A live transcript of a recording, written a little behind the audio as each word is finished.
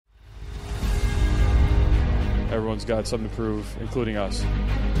everyone's got something to prove, including us.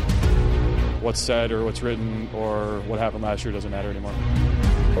 What's said or what's written or what happened last year doesn't matter anymore.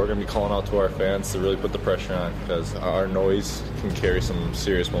 We're going to be calling out to our fans to really put the pressure on because our noise can carry some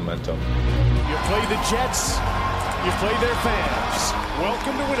serious momentum. You play the Jets, you play their fans.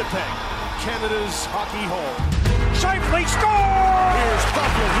 Welcome to Winnipeg, Canada's hockey home. Scheifele scores! Here's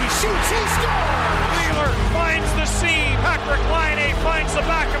Buffalo, he shoots, he scores! Wheeler finds the seam. Patrick Laine finds the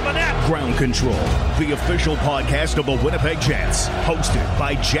back of the net. Ground Control, the official podcast of the Winnipeg Jets, hosted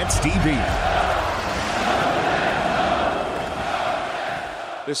by Jets TV.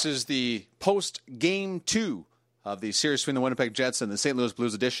 This is the post-game 2 of the series between the Winnipeg Jets and the St. Louis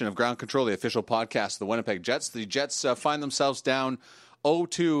Blues edition of Ground Control, the official podcast of the Winnipeg Jets. The Jets find themselves down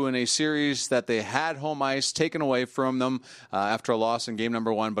 0-2 in a series that they had home ice taken away from them after a loss in game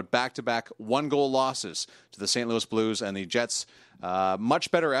number 1, but back-to-back one-goal losses to the St. Louis Blues and the Jets.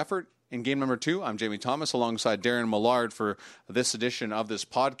 Much better effort in game number 2. I'm Jamie Thomas alongside Darren Millard for this edition of this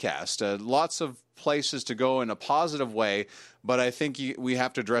podcast. Lots of places to go in a positive way, but I think we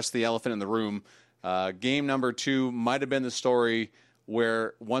have to address the elephant in the room. Game number 2 might have been the story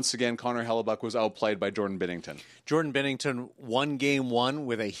where, once again, Connor Hellebuyck was outplayed by Jordan Binnington. Jordan Binnington won Game 1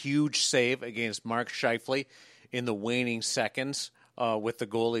 with a huge save against Mark Scheifele in the waning seconds with the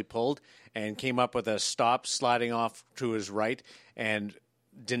goal he pulled, and came up with a stop sliding off to his right and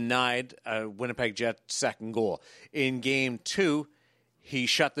denied a Winnipeg Jets second goal. In Game 2, he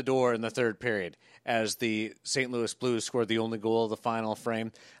shut the door in the third period as the St. Louis Blues scored the only goal of the final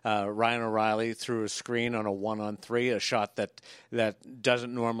frame. Ryan O'Reilly threw a screen on a 1-on-3, a shot that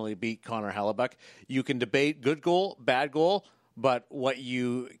doesn't normally beat Connor Hellebuyck. You can debate good goal, bad goal, but what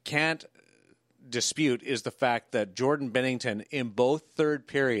you can't dispute is the fact that Jordan Binnington in both third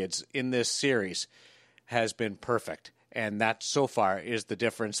periods in this series has been perfect. And that, so far, is the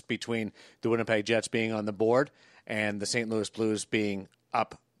difference between the Winnipeg Jets being on the board and the St. Louis Blues being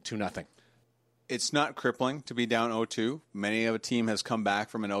up 2-0. It's not crippling to be down 0-2. Many of a team has come back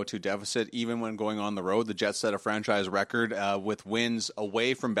from an 0-2 deficit, even when going on the road. The Jets set a franchise record with wins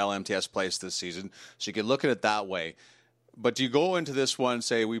away from Bell MTS Place this season, so you could look at it that way. But do you go into this one and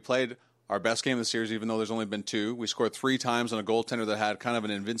say, we played our best game of the series, even though there's only been 2. We scored 3 times on a goaltender that had kind of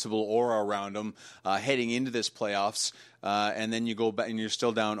an invincible aura around him heading into this playoffs, and then you go back and you're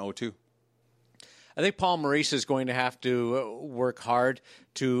still down 0-2. I think Paul Maurice is going to have to work hard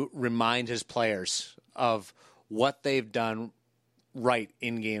to remind his players of what they've done right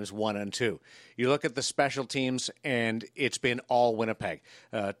in games 1 and 2. You look at the special teams, and it's been all Winnipeg.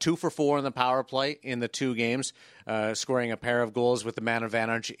 2 for 4 in the power play in the 2 games, scoring a pair of goals with the man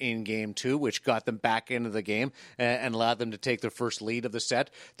advantage in game 2, which got them back into the game and allowed them to take their first lead of the set.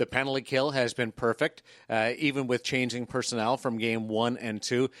 The penalty kill has been perfect, even with changing personnel from game 1 and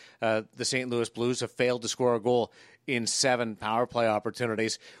 2. The St. Louis Blues have failed to score a goal in 7 power play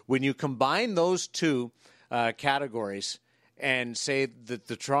opportunities. When you combine those 2 categories and say that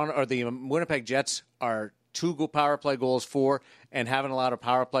the Toronto or the Winnipeg Jets are 2 power play goals for and haven't allowed a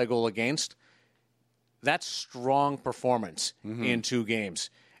power play goal against, that's strong performance in 2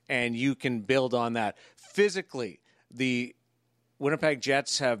 games. And you can build on that. Physically, the Winnipeg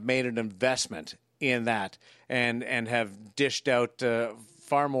Jets have made an investment in that and have dished out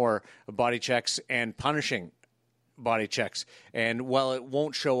far more body checks and punishing body checks. And while it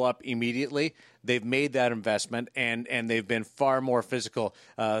won't show up immediately, they've made that investment and they've been far more physical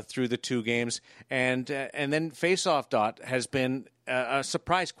through the 2 games. And then faceoff dot has been a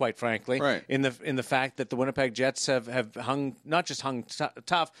surprise, quite frankly, right, in the fact that the Winnipeg Jets have hung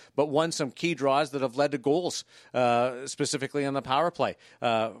tough, but won some key draws that have led to goals, specifically on the power play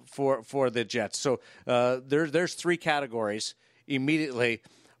for the Jets. So there's 3 categories immediately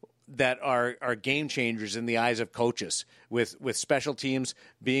that are game changers in the eyes of coaches, with special teams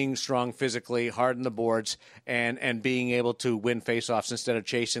being strong physically, hard on the boards, and being able to win faceoffs instead of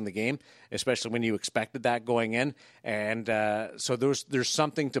chasing the game, especially when you expected that going in. And so there's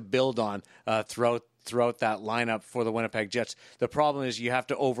something to build on throughout that lineup for the Winnipeg Jets. The problem is you have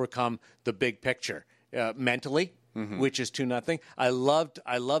to overcome the big picture mentally. Which is 2-0. I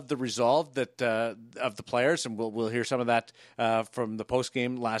loved the resolve that of the players, and we'll hear some of that from the post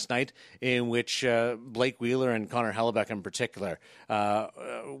game last night, in which Blake Wheeler and Connor Hellebuyck in particular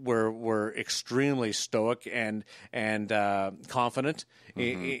were extremely stoic and confident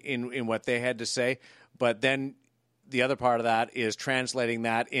in what they had to say. But then the other part of that is translating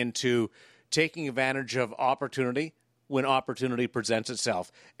that into taking advantage of opportunity when opportunity presents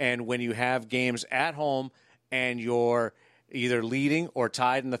itself, and when you have games at home and you're either leading or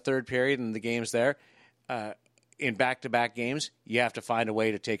tied in the third period and the game's there, in back-to-back games, you have to find a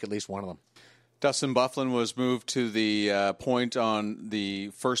way to take at least one of them. Dustin Byfuglien was moved to the point on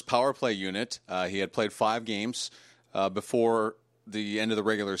the first power play unit. He had played 5 games before the end of the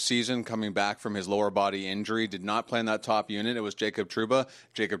regular season, coming back from his lower body injury. Did not play in that top unit. It was Jacob Trouba.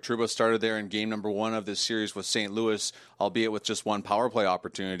 Jacob Trouba started there in game number 1 of this series with St. Louis, albeit with just 1 power play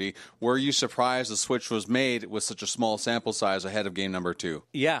opportunity. Were you surprised the switch was made with such a small sample size ahead of game number 2?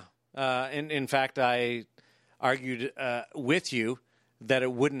 Yeah. In fact, I argued with you that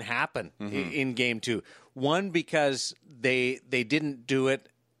it wouldn't happen in game 2. One, because they didn't do it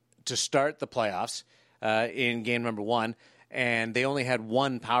to start the playoffs in game number 1, and they only had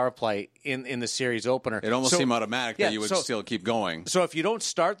 1 power play in the series opener. It almost seemed automatic that you would still keep going. So if you don't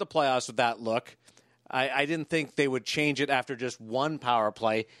start the playoffs with that look, I didn't think they would change it after just 1 power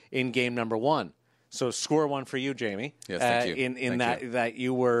play in game number 1. So score 1 for you, Jamie. Yes, thank you. That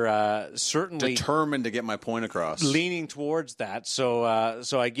you were certainly determined to get my point across, leaning towards that. So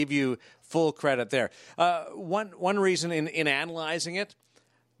I give you full credit there. One reason in analyzing it,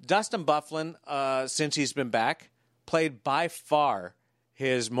 Dustin Byfuglien, since he's been back, played by far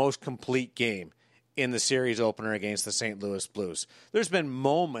his most complete game in the series opener against the St. Louis Blues. There's been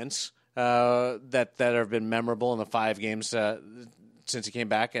moments that have been memorable in the 5 games since he came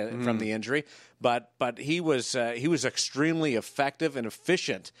back from the injury, but he was extremely effective and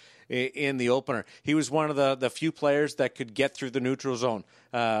efficient in the opener. He was one of the few players that could get through the neutral zone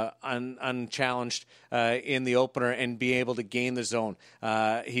unchallenged in the opener and be able to gain the zone.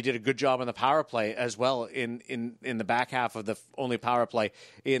 He did a good job on the power play as well in the back half of the only power play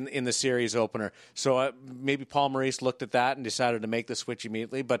in the series opener. So maybe Paul Maurice looked at that and decided to make the switch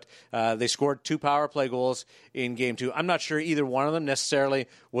immediately, but they scored 2 power play goals in game 2. I'm not sure either one of them necessarily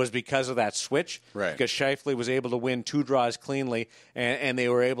was because of that switch, right? Because Scheifele was able to win 2 draws cleanly, and they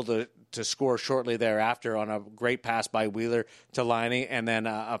were able to score shortly thereafter on a great pass by Wheeler to Laine, and then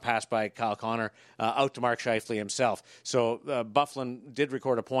a pass by Kyle Connor out to Mark Scheifele himself. So Byfuglien did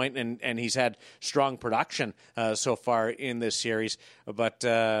record a point, and he's had strong production so far in this series. But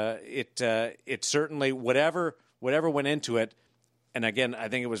it certainly, whatever went into it, and again, I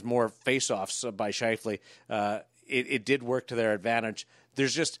think it was more face-offs by Scheifele, it did work to their advantage.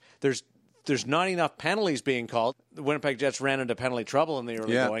 There's not enough penalties being called. The Winnipeg Jets ran into penalty trouble in the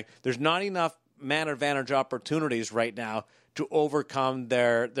early going. There's not enough man advantage opportunities right now to overcome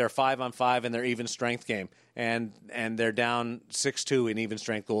their 5-on-5 and their even strength game. And they're down 6-2 in even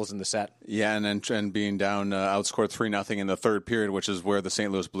strength goals in the set. Yeah, and being down outscored 3-0 in the third period, which is where the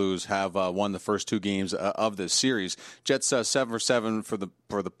St. Louis Blues have won the first 2 games of this series. Jets 7 for 7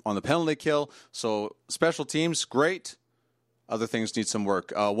 on the penalty kill. So special teams, great. Other things need some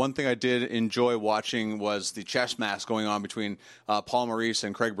work. One thing I did enjoy watching was the chess match going on between Paul Maurice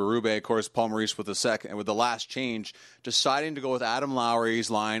and Craig Berube. Of course, Paul Maurice with the last change, deciding to go with Adam Lowry's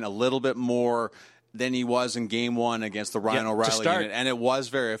line a little bit more than he was in Game 1 against the Ryan O'Reilly unit, and it was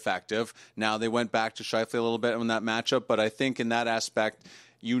very effective. Now, they went back to Scheifele a little bit in that matchup, but I think in that aspect,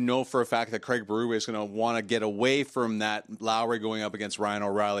 you know for a fact that Craig Berube is going to want to get away from that Lowry going up against Ryan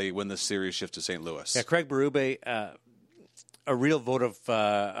O'Reilly when the series shifts to St. Louis. Yeah, Craig Berube, a real vote of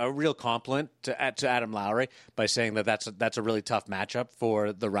a real compliment to Adam Lowry by saying that's a really tough matchup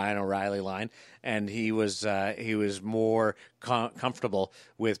for the Ryan O'Reilly line, and he was more comfortable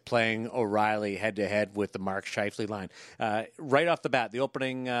with playing O'Reilly head to head with the Mark Scheifele line. Right off the bat, the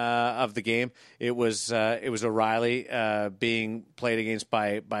opening of the game, it was O'Reilly being played against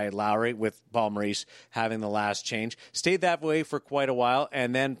by Lowry, with Paul Maurice having the last change. Stayed that way for quite a while,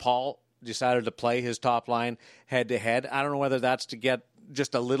 and then Paul decided to play his top line head-to-head. I don't know whether that's to get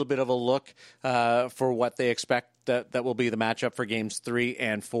just a little bit of a look for what they expect that will be the matchup for games 3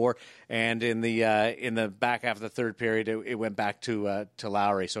 and 4. And in the back half of the third period, it went back to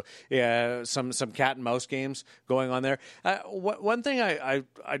Lowry. So yeah, some cat and mouse games going on there. One thing I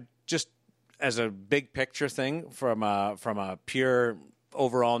just, as a big picture thing from a pure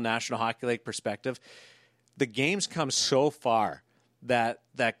overall National Hockey League perspective, the games come so far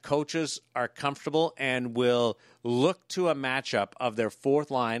that coaches are comfortable and will look to a matchup of their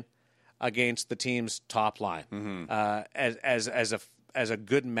fourth line against the team's top line as a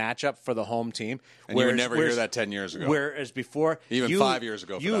good matchup for the home team. And you would never hear that 10 years ago. Whereas before, even 5 years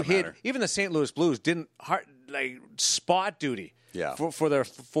ago, even the St. Louis Blues didn't spot duty. Yeah. For their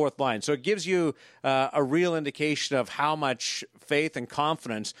fourth line. So it gives you a real indication of how much faith and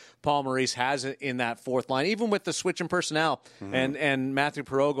confidence Paul Maurice has in that fourth line, even with the switch in personnel and Matthew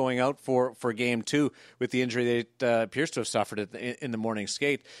Perreault going out for game 2 with the injury that appears to have suffered in the morning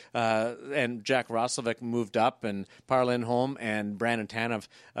skate. And Jack Roslovic moved up, and Par Lindholm and Brandon Tanev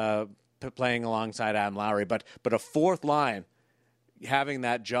playing alongside Adam Lowry. But a fourth line having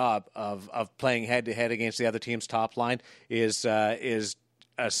that job of playing head-to-head against the other team's top line is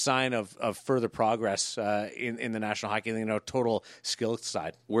a sign of further progress in the National Hockey League, total skill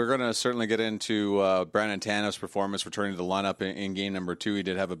side. We're going to certainly get into Brandon Tanev's performance returning to the lineup in game number 2. He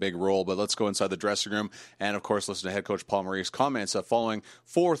did have a big role, but let's go inside the dressing room and, of course, listen to head coach Paul Maurice's comments following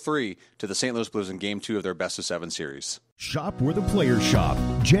 4-3 to the St. Louis Blues in game 2 of their best-of-7 series. Shop where the players shop.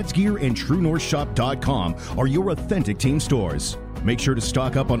 Jets Gear and TrueNorthShop.com are your authentic team stores. Make sure to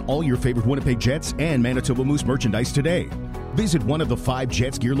stock up on all your favorite Winnipeg Jets and Manitoba Moose merchandise today. Visit one of the 5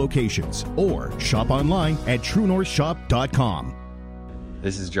 Jets Gear locations or shop online at TrueNorthShop.com.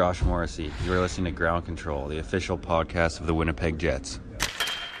 This is Josh Morrissey. You are listening to Ground Control, the official podcast of the Winnipeg Jets.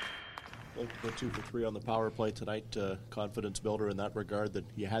 Went 2 for 3 on the power play tonight. Confidence builder in that regard, that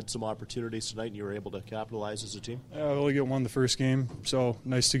you had some opportunities tonight and you were able to capitalize as a team? Yeah, we only get one the first game, so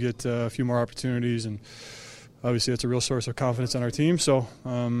nice to get a few more opportunities, and obviously that's a real source of confidence on our team, so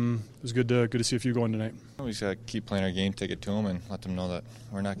it was good to see a few going tonight. We just got to keep playing our game, take it to them, and let them know that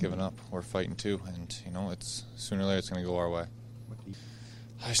we're not giving up. We're fighting too, and it's sooner or later it's going to go our way.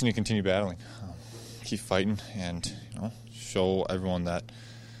 I just need to continue battling, keep fighting, and show everyone that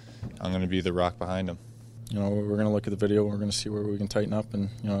I'm going to be the rock behind them. We're going to look at the video. We're going to see where we can tighten up, and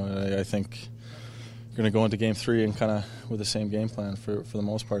I think we're going to go into Game 3 and kind of with the same game plan for the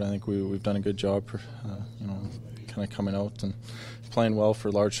most part. I think we've done a good job, kind of coming out and playing well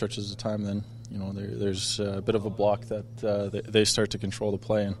for large stretches of time. Then there's a bit of a block that they start to control the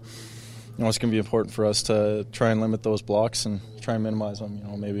play, and it's going to be important for us to try and limit those blocks and try and minimize them.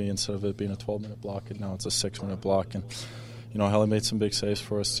 Maybe instead of it being a 12-minute block, now it's a 6-minute block, and Helly made some big saves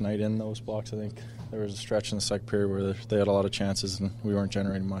for us tonight in those blocks. I think there was a stretch in the second period where they had a lot of chances and we weren't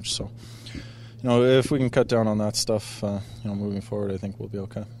generating much. So, if we can cut down on that stuff, moving forward, I think we'll be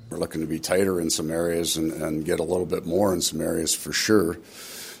okay. We're looking to be tighter in some areas and get a little bit more in some areas for sure.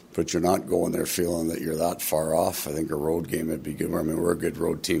 But you're not going there feeling that you're that far off. I think a road game would be good. I mean, we're a good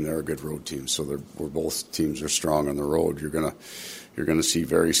road team. They're a good road team. So we're both teams are strong on the road. You're gonna see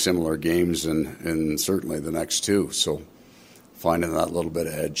very similar games in certainly the next 2. So finding that little bit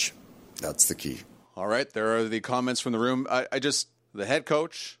of edge, that's the key. All right, there are the comments from the room. The head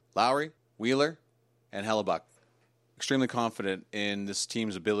coach, Lowry, Wheeler, and Hellebuck, extremely confident in this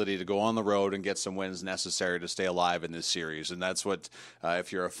team's ability to go on the road and get some wins necessary to stay alive in this series. And that's what,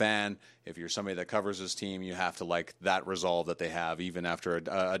 if you're a fan, if you're somebody that covers this team, you have to like that resolve that they have, even after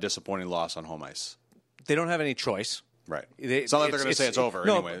a disappointing loss on home ice. They don't have any choice. Right. It's not like they're going to say it's over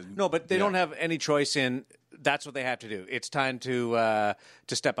anyway. No, but they don't have any choice in. That's what they have to do. It's time to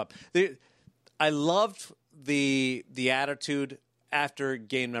step up. I loved the attitude after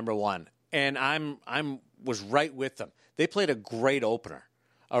game number 1, and I'm was right with them. They played a great opener.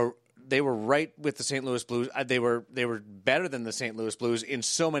 They were right with the St. Louis Blues. They were better than the St. Louis Blues in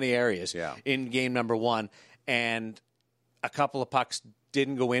so many areas in game number 1, and a couple of pucks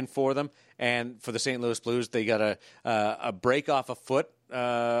didn't go in for them. And for the St. Louis Blues, they got a break off a foot.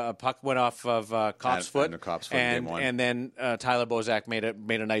 A puck went off of Kopp's foot, and then Tyler Bozak made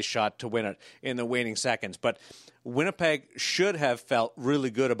a nice shot to win it in the waning seconds. But Winnipeg should have felt really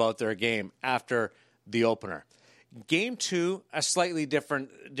good about their game after the opener. Game 2, a slightly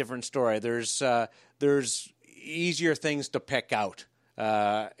different story. There's easier things to pick out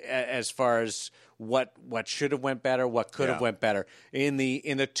as far as what should have went better, what could have went better. In the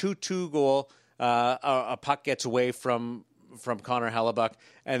 2-2 goal, a puck gets away from Connor Hellebuck,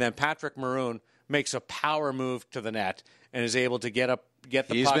 and then Patrick Maroon makes a power move to the net and is able to get the puck.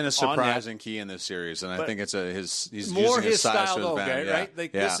 He's been a surprising key in this series, and I think it's he's more using his size style, to his advantage. Right?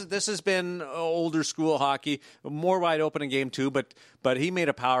 Like this has been older school hockey, more wide open in game 2, but he made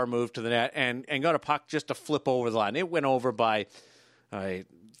a power move to the net and got a puck just to flip over the line. It went over by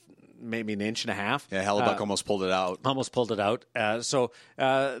maybe an inch and a half. Yeah, Hellebuck almost pulled it out. So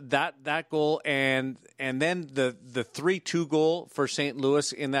that goal and then the 3-2 goal for St.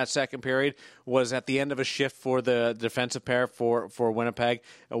 Louis in that second period was at the end of a shift for the defensive pair for Winnipeg.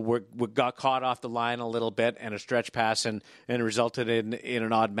 We got caught off the line a little bit and a stretch pass and it resulted in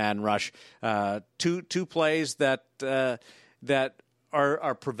an odd man rush. Two plays that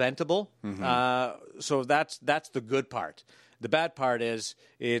are preventable. Mm-hmm. So that's the good part. The bad part is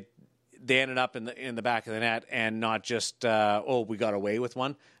they ended up in the back of the net and not just we got away with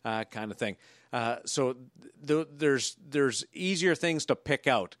one kind of thing. So there's easier things to pick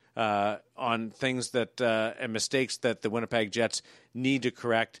out on things that and mistakes that the Winnipeg Jets need to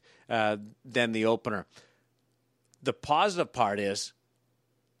correct than the opener. The positive part is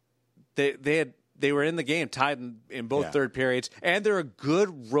they were in the game tied in both third periods, and they're a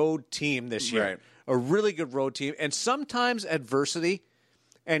good road team this year. Right. a really good road team, and sometimes adversity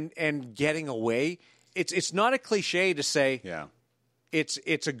and getting away. It's not a cliche to say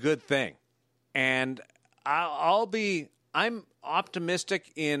it's a good thing, and I'm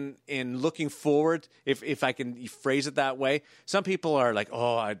optimistic in looking forward, if I can phrase it that way. Some people are like,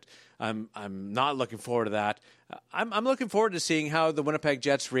 I'm not looking forward to that. I'm looking forward to seeing how the Winnipeg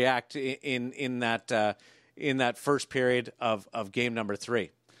Jets react in that first period of game number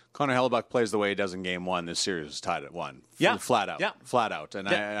 3. Connor Hellebuck plays the way he does in Game 1. This series is tied at 1. Yeah. Flat out. Yeah. Flat out. And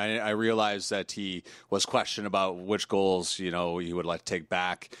I realized that he was questioned about which goals, he would like to take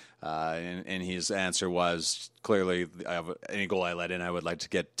back. And his answer was, clearly, any goal I let in, I would like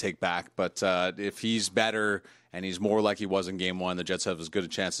to take back. But if he's better and he's more like he was in Game 1, the Jets have as good a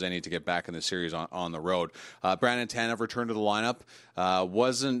chance as any to get back in the series on the road. Brandon Tanev returned to the lineup.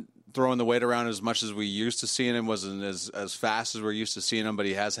 Wasn't throwing the weight around as much as we used to seeing him, wasn't as fast as we're used to seeing him, but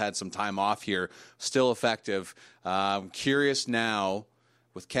he has had some time off here. Still effective. I'm curious now,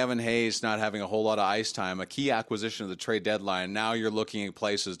 with Kevin Hayes not having a whole lot of ice time, a key acquisition of the trade deadline, now you're looking at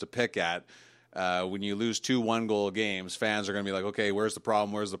places to pick at. When you lose 2 one-goal games, fans are going to be like, okay, where's the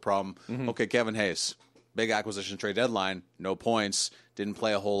problem? Mm-hmm. Okay, Kevin Hayes, big acquisition trade deadline, no points, didn't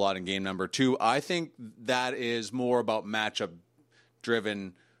play a whole lot in game number 2. I think that is more about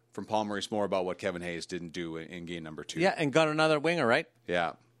matchup-driven from Paul Maurice, more about what Kevin Hayes didn't do in game number 2. Yeah, and got another winger, right?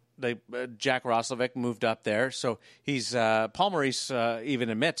 Yeah. Jack Roslovic moved up there, so he's Paul Maurice even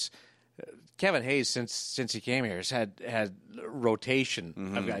admits Kevin Hayes since he came here has had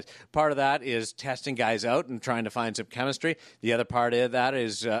rotation of guys. Part of that is testing guys out and trying to find some chemistry. The other part of that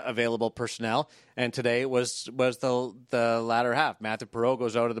is available personnel. And today was the latter half. Matthew Perreault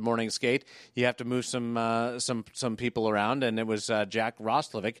goes out of the morning skate. You have to move some people around, and it was Jack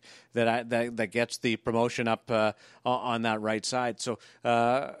Roslovic that gets the promotion up on that right side. So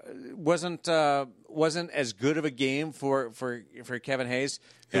wasn't as good of a game for Kevin Hayes,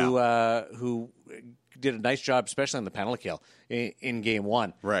 who did a nice job, especially on the penalty kill in game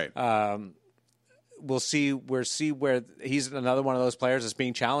 1. Right. We'll see where he's another one of those players that's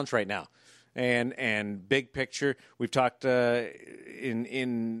being challenged right now. And big picture, we've talked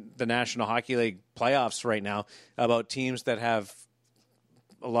in the National Hockey League playoffs right now about teams that have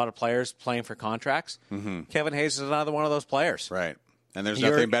a lot of players playing for contracts. Mm-hmm. Kevin Hayes is another one of those players. Right. And there's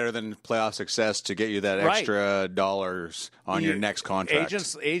nothing better than playoff success to get you that extra dollars on your next contract.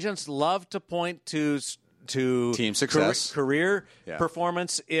 Agents love to point to team success, career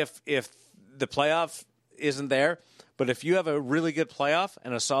performance if the playoff isn't there. But if you have a really good playoff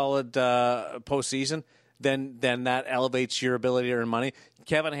and a solid postseason, then that elevates your ability to earn money.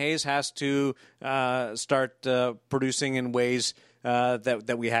 Kevin Hayes has to start producing in ways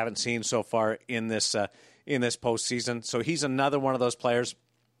that we haven't seen so far in this postseason. So he's another one of those players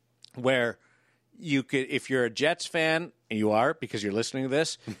where you could, if you're a Jets fan, and you are because you're listening to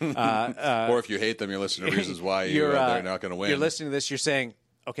this, or if you hate them, you're listening to reasons why they're not going to win. You're listening to this, you're saying,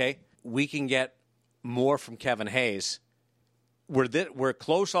 okay, we can get more from Kevin Hayes. We're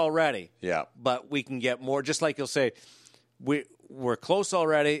close already. Yeah. But we can get more. Just like you'll say, we're close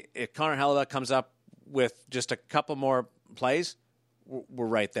already. If Connor Hellebuck comes up with just a couple more plays, we're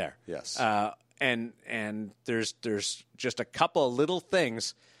right there. Yes. And there's just a couple of little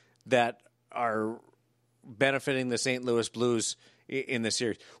things that are benefiting the St. Louis Blues in this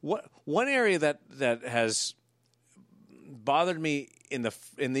series. One area that has bothered me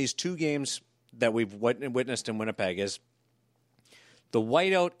in these 2 games that we've witnessed in Winnipeg is the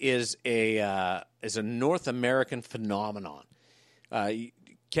whiteout is a North American phenomenon.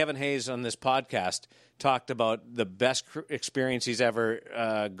 Kevin Hayes on this podcast talked about the best experience he's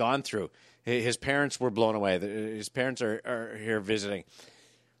ever gone through. His parents were blown away. His parents are here visiting.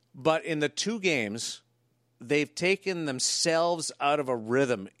 But in the 2 games, they've taken themselves out of a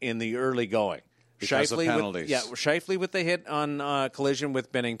rhythm in the early going. Because of penalties. Scheifele with the hit on collision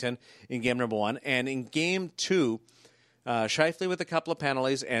with Binnington in game number 1. And in game 2, Scheifele with a couple of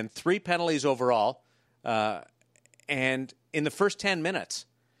penalties and 3 penalties overall. And in the first 10 minutes.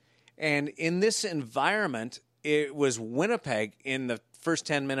 And in this environment, it was Winnipeg in the first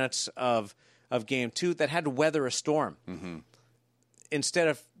 10 minutes of game 2 that had to weather a storm. Mm-hmm. Instead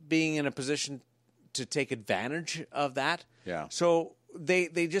of being in a position to take advantage of that. Yeah. So they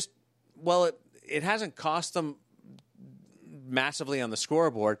just, it hasn't cost them massively on the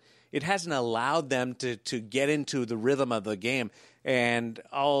scoreboard. It hasn't allowed them to get into the rhythm of the game. And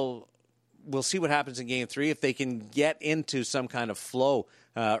we'll see what happens in Game 3 if they can get into some kind of flow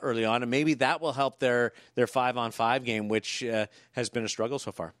early on. And maybe that will help their 5-on-5 game, which has been a struggle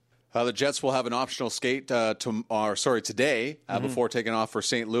so far. The Jets will have an optional skate today before taking off for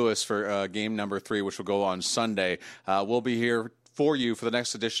St. Louis for game number 3, which will go on Sunday. We'll be here for you for the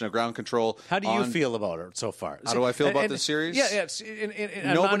next edition of Ground Control. How do you feel about it so far? How do I feel about this series? Yeah,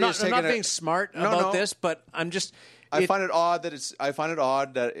 I'm not being smart about this, but I'm just. I find it odd that it's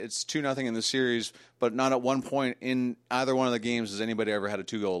 2-0 in the series, but not at one point in either one of the games has anybody ever had a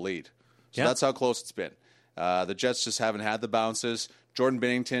 2-goal lead. So that's how close it's been. The Jets just haven't had the bounces. Jordan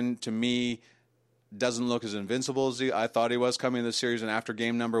Binnington, to me, doesn't look as invincible as I thought he was coming in the series. And after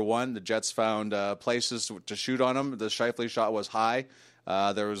game number 1, the Jets found places to shoot on him. The Scheifele shot was high.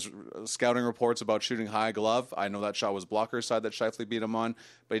 There was scouting reports about shooting high glove. I know that shot was blocker side that Scheifele beat him on,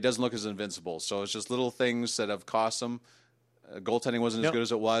 but he doesn't look as invincible. So it's just little things that have cost him. Goaltending wasn't as good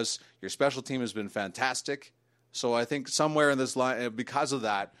as it was. Your special team has been fantastic. So I think somewhere in this line, because of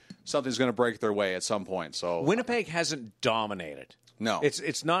that, something's going to break their way at some point. So Winnipeg hasn't dominated. No.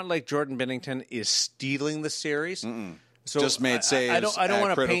 It's not like Jordan Binnington is stealing the series. So just made saves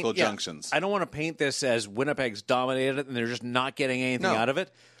at critical junctions. I don't want to paint this as Winnipeg's dominated it and they're just not getting anything out of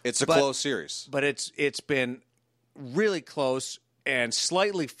it. It's a close series. But it's been really close and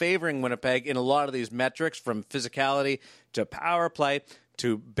slightly favoring Winnipeg in a lot of these metrics, from physicality to power play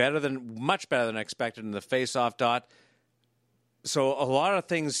to much better than expected in the face-off dot. So a lot of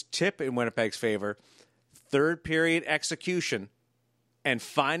things tip in Winnipeg's favor. Third period execution and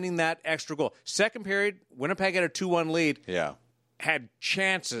finding that extra goal. Second period, Winnipeg had a 2-1 lead. Yeah. Had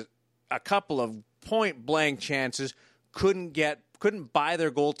chances, a couple of point-blank chances, couldn't buy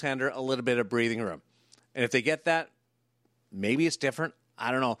their goaltender a little bit of breathing room. And if they get that, maybe it's different.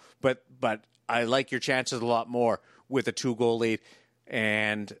 I don't know. But I like your chances a lot more with a 2-goal lead,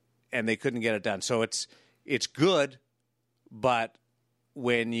 and they couldn't get it done. So it's good, but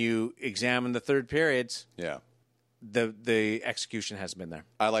when you examine the third periods, the execution hasn't been there.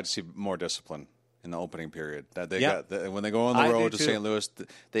 I like to see more discipline in the opening period. That when they go on the road to St. Louis,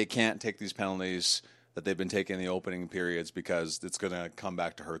 they can't take these penalties that they've been taking in the opening periods, because it's going to come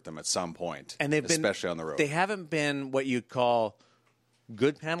back to hurt them at some point, and especially on the road. They haven't been what you'd call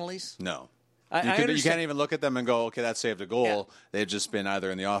good penalties. No. You can't even look at them and go, okay, that saved a goal. Yeah. They've just been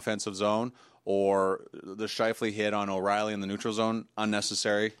either in the offensive zone or the Scheifele hit on O'Reilly in the neutral zone,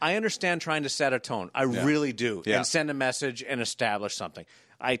 unnecessary. I understand trying to set a tone. I really do. And send a message and establish something.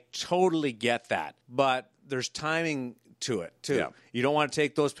 I totally get that. But there's timing to it, too. Yeah. You don't want to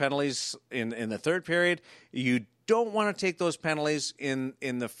take those penalties in the third period. You don't want to take those penalties in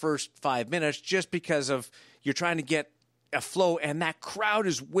the first 5 minutes just because of you're trying to get a flow, and that crowd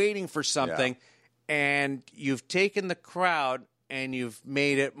is waiting for something, and you've taken the crowd and you've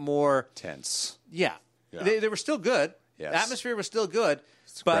made it more tense. Yeah. They were still good. Yes. The atmosphere was still good.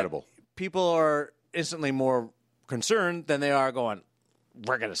 It's incredible. People are instantly more concerned than they are going,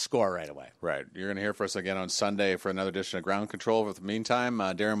 we're going to score right away. Right. You're going to hear from us again on Sunday for another edition of Ground Control. For the meantime,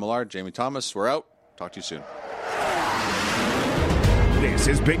 Darren Millard, Jamie Thomas, we're out. Talk to you soon. This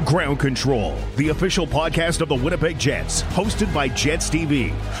has been Ground Control, the official podcast of the Winnipeg Jets, hosted by Jets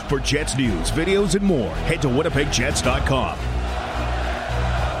TV. For Jets news, videos, and more, head to winnipegjets.com.